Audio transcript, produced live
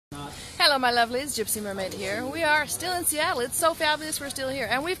Hello, my lovelies. Gypsy Mermaid here. We are still in Seattle. It's so fabulous we're still here.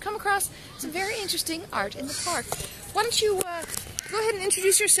 And we've come across some very interesting art in the park. Why don't you go ahead and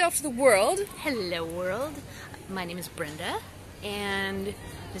introduce yourself to the world. Hello, world. My name is Brenda, and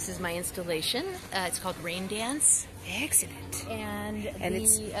this is my installation. It's called Rain Dance. Excellent. And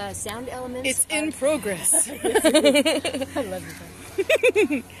the sound elements... It's in progress. I love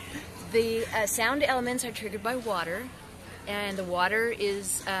you. The sound elements are triggered by water, and the water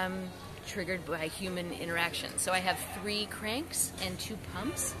is triggered by human interaction. So I have 3 cranks and 2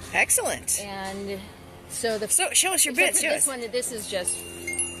 pumps. Excellent. And so show us your bits. This is just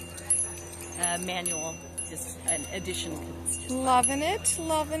manual, just an addition. Loving it,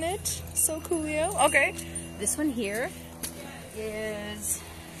 loving it. So coolio. Okay. This one here is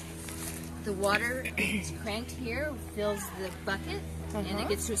the water is cranked here, fills the bucket, and it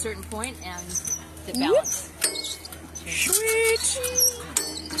gets to a certain point, and the balance. Sweet.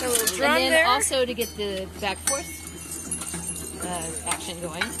 A little drum and then there. Also to get the back forth action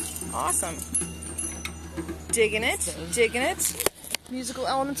going. Awesome. Digging it, digging it. Musical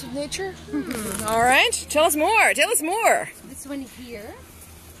elements of nature. All right. Tell us more. Tell us more. This one here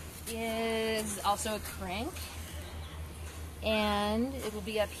is also a crank, and it will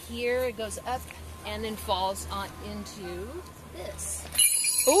be up here. It goes up and then falls on into this.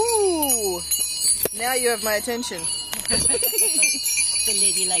 Ooh! Now you have my attention. The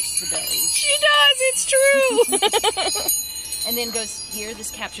lady likes the bells. She does. It's true. And then goes here. This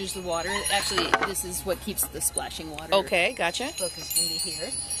captures the water. Actually, this is what keeps the splashing water. Okay, gotcha. Focused into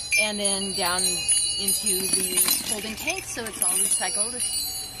here, and then down into the holding tank, so it's all recycled.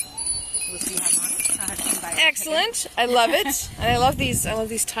 We'll see how long. I'll have to come by. Excellent. I love it. And I love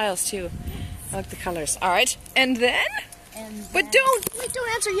these tiles too. I like the colors. All right. And then? But don't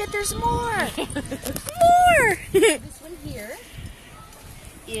answer yet. There's more. More. This one here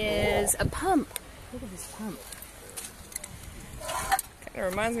is a pump. Look at this pump. Kind of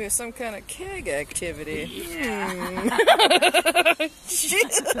reminds me of some kind of keg activity. Yeah.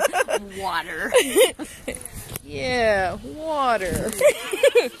 Water. Yeah, water.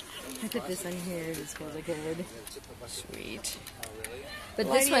 I put this on here. This was a good. Sweet. But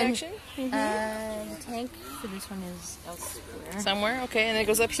Lighty this one, action? the tank for this one is elsewhere. Somewhere, okay, and then it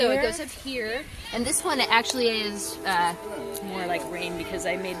goes up here? So it goes up here, and this one actually is more like rain because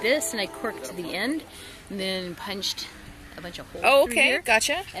I made this and I corked to the end, and then punched a bunch of holes through okay, here,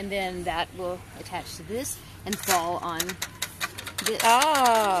 gotcha. and then that will attach to this and fall on this.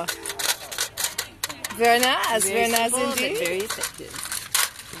 Ah, very nice, very nice simple, indeed. But very effective.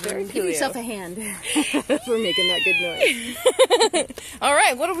 Very Give cool. yourself a hand for making that good noise. All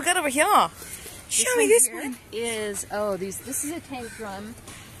right, what have we got over here? Show me this one. This is a tank drum.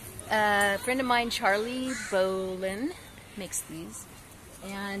 A friend of mine, Charlie Bolin, makes these.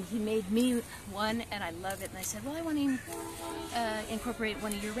 And he made me one, and I love it. And I said, well, I want to incorporate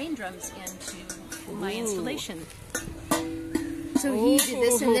one of your rain drums into my installation. So he did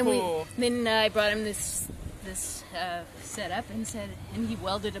this, and then I brought him this setup and he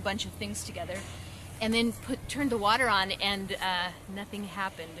welded a bunch of things together, and then turned the water on, and nothing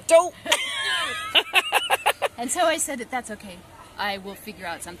happened. Dope. And so I said that that's okay. I will figure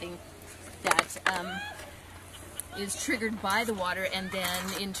out something that is triggered by the water and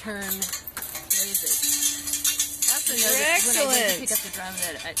then in turn plays it. I also noticed when I went to pick up the drum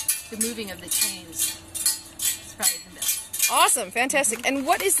that the moving of the chains is probably the best. Awesome, fantastic. And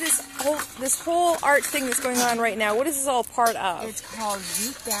what is this whole art thing that's going on right now? What is this all part of? It's called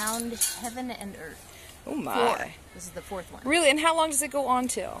Rootbound Heaven and Earth. Oh my. 4. This is the 4th one. Really? And how long does it go on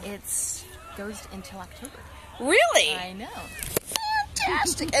till? It goes until October. Really? I know.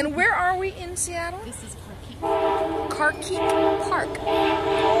 Fantastic. And where are we in Seattle? This is Carkeek. Carkeek Park.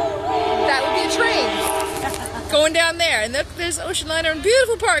 That would be a train going down there. And look, there's Ocean Liner and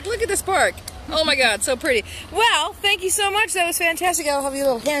beautiful park. Look at this park. Oh my God, so pretty. Well, thank you so much. That was fantastic. I'll have you a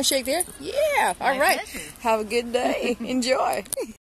little handshake there. Yeah. All right. Have a good day. Enjoy.